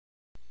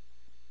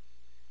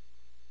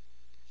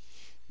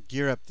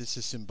GEERUP, this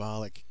is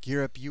symbolic.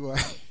 GEERUP, you are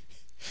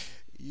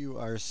you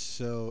are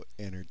so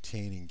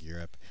entertaining,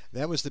 GEERUP.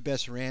 That was the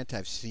best rant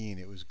I've seen.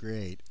 It was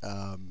great.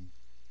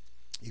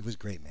 It was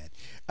great, man.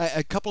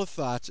 A couple of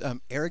thoughts.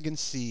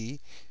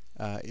 Arrogancy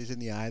is in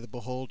the eye of the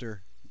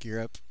beholder,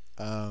 GEERUP.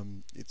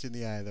 It's in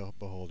the eye of the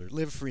beholder.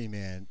 Live free,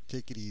 man.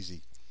 Take it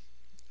easy.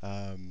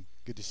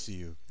 Good to see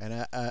you.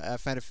 And I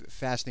find it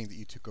fascinating that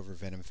you took over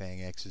Venom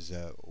Fang X's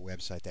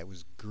website. That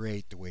was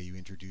great, the way you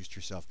introduced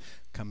yourself,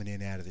 coming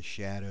in out of the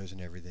shadows and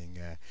everything.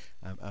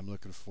 I'm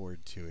looking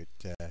forward to it.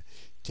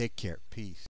 Take care. Peace.